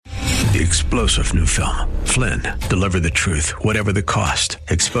The explosive new film, Flynn, deliver the truth, whatever the cost,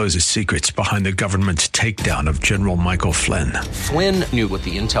 exposes secrets behind the government's takedown of General Michael Flynn. Flynn knew what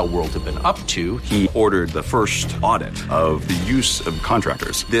the intel world had been up to. He ordered the first audit of the use of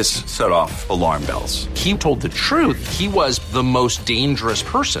contractors. This set off alarm bells. He told the truth. He was the most dangerous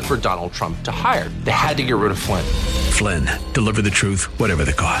person for Donald Trump to hire. They had to get rid of Flynn. Flynn, deliver the truth, whatever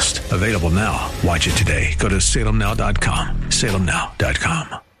the cost. Available now. Watch it today. Go to salemnow.com.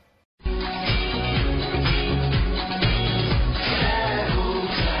 salemnow.com.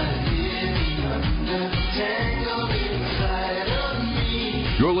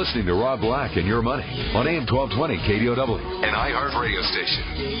 You're listening to Rob Black and Your Money on AM 1220 KDOW, an iHeart radio station.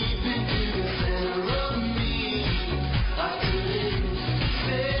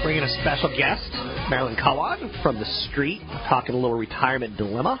 Bringing a special guest, Marilyn Kellogg from The Street, talking a little retirement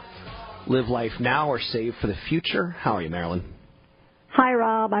dilemma. Live life now or save for the future. How are you, Marilyn? Hi,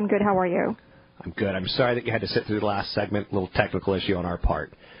 Rob. I'm good. How are you? I'm good. I'm sorry that you had to sit through the last segment. A little technical issue on our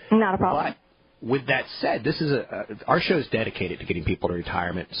part. Not a problem. But with that said, this is our show is dedicated to getting people to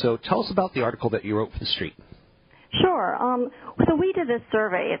retirement. So tell us about the article that you wrote for The Street. Sure. So we did this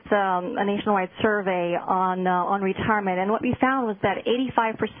survey. It's a nationwide survey on retirement, and what we found was that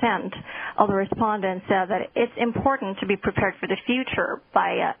 85% of the respondents said that it's important to be prepared for the future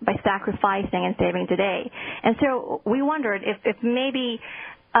by sacrificing and saving today. And so we wondered if maybe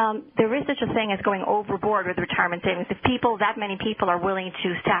there is such a thing as going overboard with retirement savings. If that many people are willing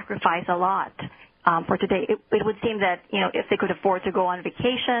to sacrifice a lot for today, it would seem that, if they could afford to go on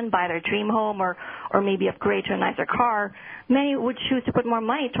vacation, buy their dream home, or maybe upgrade to a nicer car, many would choose to put more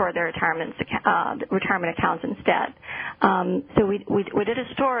money toward their retirement accounts instead. So we did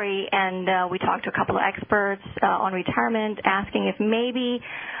a story, and we talked to a couple of experts on retirement, asking if maybe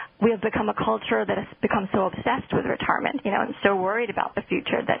we have become a culture that has become so obsessed with retirement, and so worried about the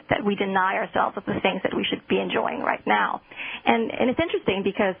future that we deny ourselves of the things that we should be enjoying right now. And it's interesting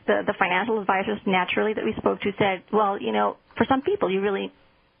because the financial advisors naturally that we spoke to said, well, for some people you really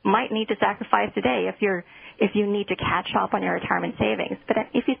might need to sacrifice today if you need to catch up on your retirement savings. But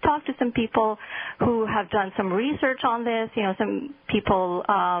if you talk to some people who have done some research on this, some people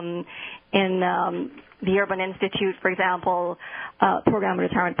in the Urban Institute, for example, Program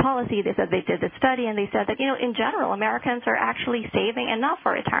Retirement Policy, they said they did a study, and they said that, in general, Americans are actually saving enough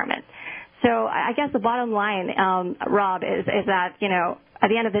for retirement. So I guess the bottom line, Rob, is that, at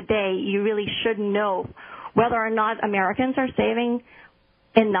the end of the day, you really should know whether or not Americans are saving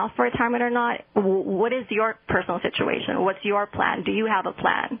enough for retirement or not. What is your personal situation? What's your plan? Do you have a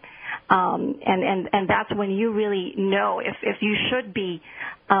plan? And that's when you really know if you should be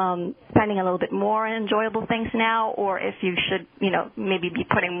spending a little bit more on enjoyable things now, or if you should, maybe be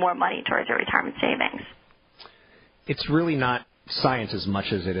putting more money towards your retirement savings. It's really not science as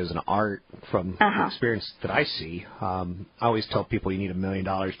much as it is an art from the experience that I see. I always tell people you need $1 million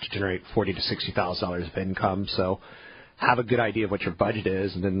to generate $40,000 to $60,000 of income. So have a good idea of what your budget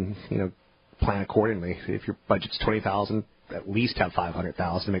is, and then plan accordingly. If your budget's $20,000, at least have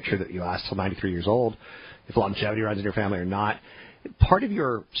 $500,000 to make sure that you last till 93 years old, if longevity runs in your family or not. Part of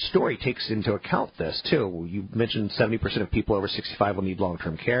your story takes into account this, too. You mentioned 70% of people over 65 will need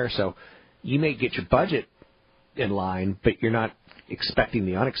long-term care, so you may get your budget in line, but you're not expecting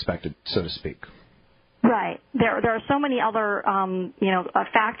the unexpected, so to speak. Right. There are so many other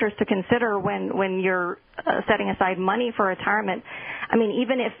factors to consider when you're setting aside money for retirement. I mean,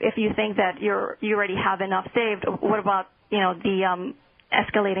 even if you think that you already have enough saved, what about the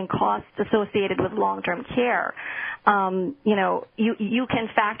escalating costs associated with long-term care? You can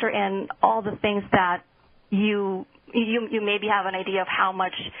factor in all the things that you maybe have an idea of how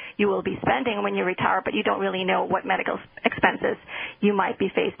much you will be spending when you retire, but you don't really know what medical expenses you might be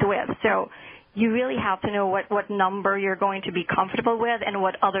faced with. So you really have to know what number you're going to be comfortable with and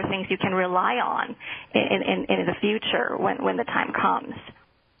what other things you can rely on in the future when the time comes.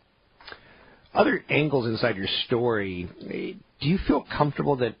 Other angles inside your story, do you feel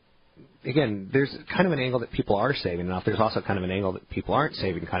comfortable that, again, there's kind of an angle that people are saving enough. There's also kind of an angle that people aren't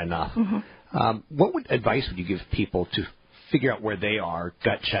saving kind of enough. Mm-hmm. What advice would you give people to figure out where they are,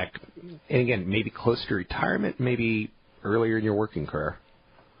 gut check, and again, maybe close to retirement, maybe earlier in your working career?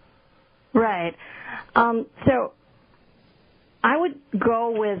 Right. So I would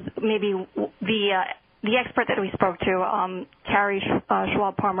go with maybe the expert that we spoke to, Carrie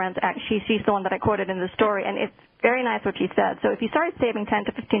Schwab-Pomerantz. She's the one that I quoted in the story, and it's very nice what she said. So if you started saving 10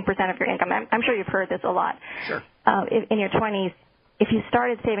 to 15% of your income, I'm sure you've heard this a lot. Sure. In your 20s, if you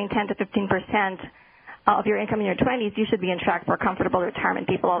started saving 10 to 15%, of your income in your 20s, you should be on track for a comfortable retirement.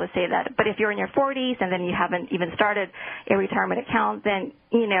 People always say that. But if you're in your 40s and then you haven't even started a retirement account, then,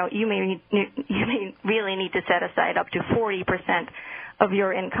 you may really need to set aside up to 40% of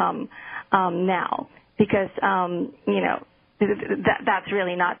your income now, because, that's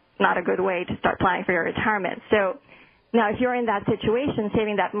really not a good way to start planning for your retirement. So now, if you're in that situation,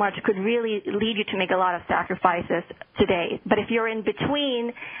 saving that much could really lead you to make a lot of sacrifices today. But if you're in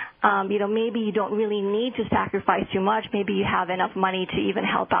between, maybe you don't really need to sacrifice too much. Maybe you have enough money to even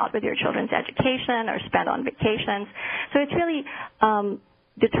help out with your children's education or spend on vacations. So it's really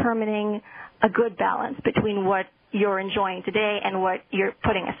determining a good balance between what you're enjoying today and what you're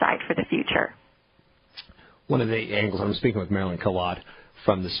putting aside for the future. One of the angles, I'm speaking with Marilyn Kawad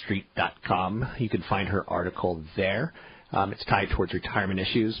from TheStreet.com. You can find her article there. It's tied towards retirement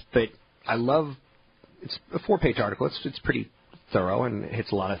issues, but it's a 4-page article. It's pretty thorough and it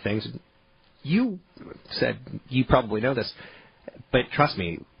hits a lot of things. You said, you probably know this, but trust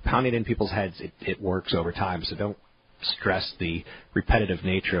me, pounding in people's heads, it works over time, so don't stress the repetitive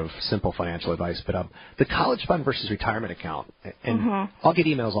nature of simple financial advice. But the college fund versus retirement account, and I'll get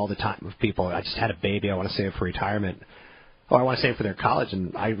emails all the time of people, I just had a baby, I want to save for retirement. Or I want to save for their college,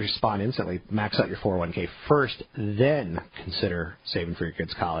 and I respond instantly, max out your 401k first, then consider saving for your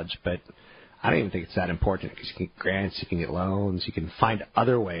kids' college. But I don't even think it's that important, because you can get grants, you can get loans, you can find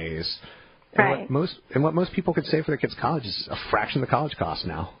other ways. Right. And what most people could save for their kids' college is a fraction of the college cost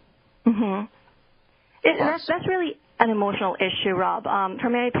now. That's really an emotional issue, Rob. For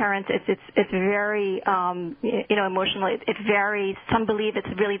many parents, it's very emotional. It varies. Some believe it's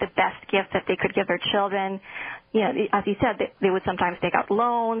really the best gift that they could give their children. As you said, they would sometimes take out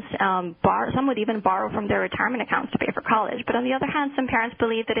loans. Some would even borrow from their retirement accounts to pay for college. But on the other hand, some parents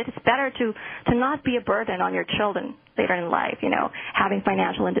believe that it is better to not be a burden on your children later in life. Having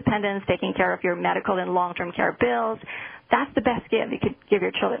financial independence, taking care of your medical and long-term care bills. That's the best gift you could give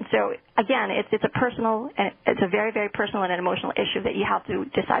your children. So again, it's a very, very personal and an emotional issue that you have to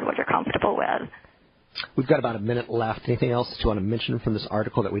decide what you're comfortable with. We've got about a minute left. Anything else that you want to mention from this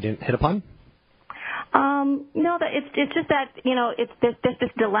article that we didn't hit upon? No, it's just that, it's this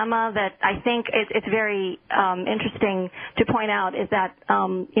dilemma that I think it's very interesting to point out is that,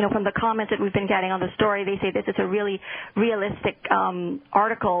 from the comments that we've been getting on the story, they say this is a really realistic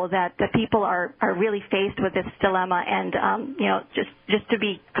article that people are really faced with this dilemma, and, just to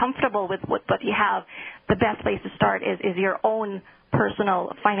be comfortable with what you have, the best place to start is your own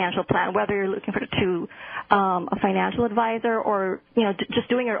personal financial plan, whether you're looking to a financial advisor or, just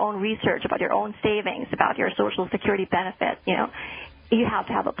doing your own research about your own savings, about your Social Security benefit. You have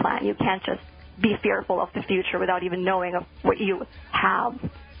to have a plan. You can't just be fearful of the future without even knowing of what you have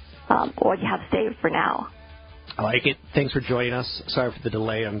or what you have saved for now. I like it. Thanks for joining us. Sorry for the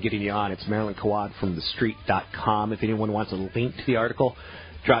delay on getting you on. It's Marilyn Kawad from TheStreet.com. If anyone wants a link to the article,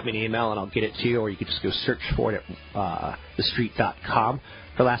 drop me an email and I'll get it to you, or you can just go search for it at TheStreet.com.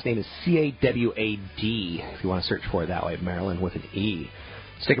 Her last name is C-A-W-A-D, if you want to search for it that way, Marilyn with an E.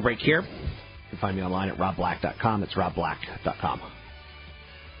 Let's take a break here. You can find me online at RobBlack.com. It's RobBlack.com.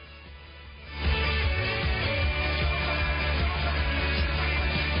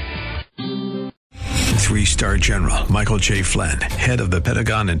 3-star General Michael J. Flynn, head of the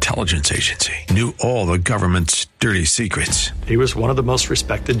Pentagon Intelligence Agency, knew all the government's dirty secrets. He was one of the most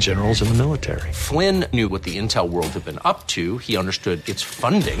respected generals in the military. Flynn knew what the intel world had been up to. He understood its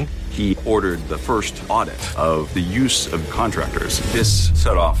funding. He ordered the first audit of the use of contractors. This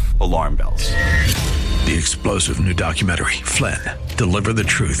set off alarm bells. The explosive new documentary, Flynn, Deliver the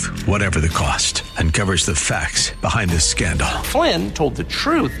Truth, Whatever the Cost, uncovers the facts behind this scandal. Flynn told the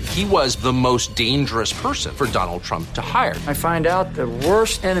truth. He was the most dangerous person for Donald Trump to hire. I find out the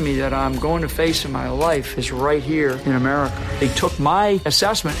worst enemy that I'm going to face in my life is right here in America. They took my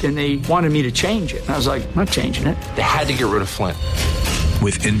assessment and they wanted me to change it. And I was like, I'm not changing it. They had to get rid of Flynn.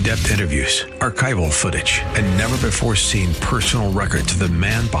 With in-depth interviews, archival footage, and never-before-seen personal records of the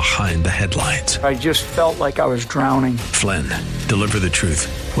man behind the headlines. I just felt like I was drowning. Flynn, Deliver the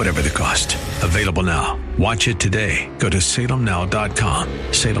Truth, Whatever the Cost. Available now. Watch it today. Go to salemnow.com.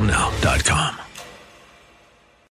 salemnow.com.